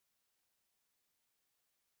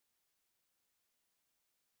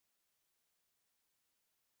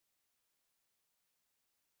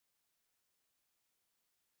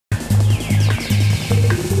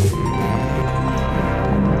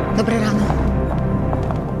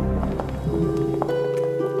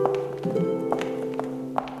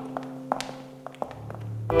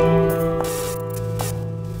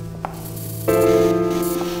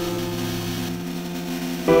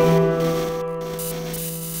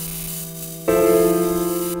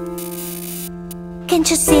Can't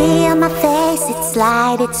you see on my face, it's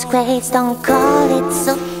light, it's grace, don't call it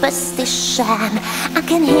superstition. I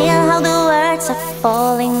can hear how the words are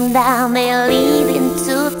falling down, they lead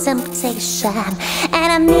into temptation.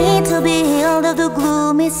 And I need to be healed of the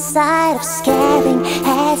gloomy side of scaring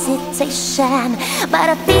hesitation. But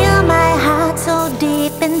I feel my heart so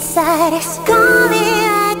deep inside, it's calling,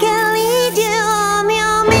 I can lead you on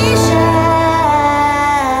your mission.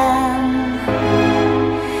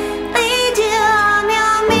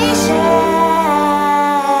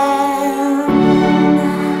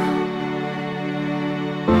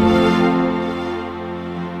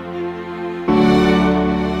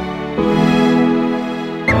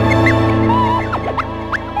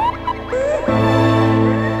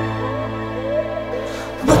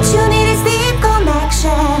 What you need is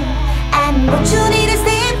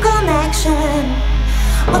deep connection.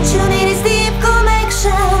 What you need is deep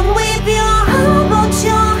connection with your heart, with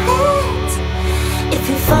your head. If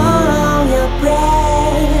you follow your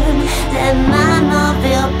brain, then none of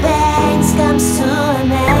your pains comes to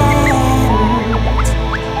an end.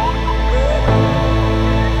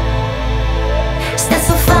 Stand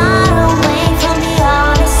so far away from the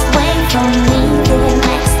honest way, from needing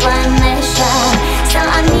explanation. Still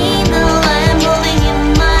I need the lamb holding in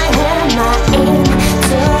my hand, my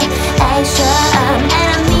intuition. And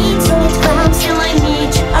I need to meet ground, still I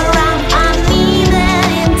need you around. I need that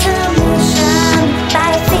intermission.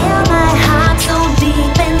 But I feel my heart so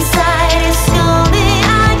deep inside, it's calling,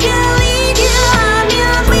 I can lead you on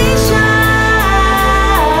your mission.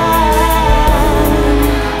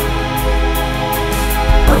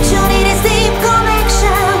 What you need is deep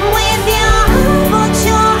connection with your heart, with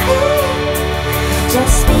your head.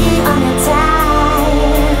 Just be on your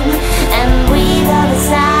time and breathe all the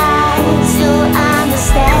signs to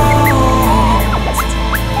understand.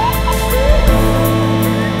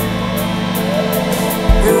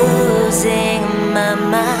 Losing my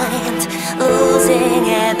mind, losing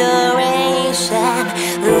adoration,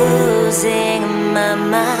 losing my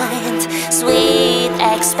mind, sweet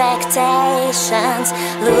expectations,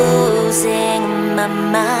 losing my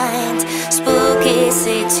mind, spooky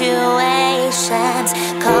situations,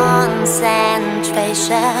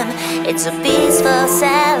 concentration, it's a peaceful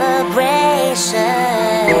celebration.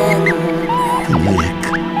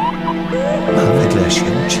 Mlék má vedlejší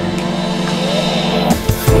účinky.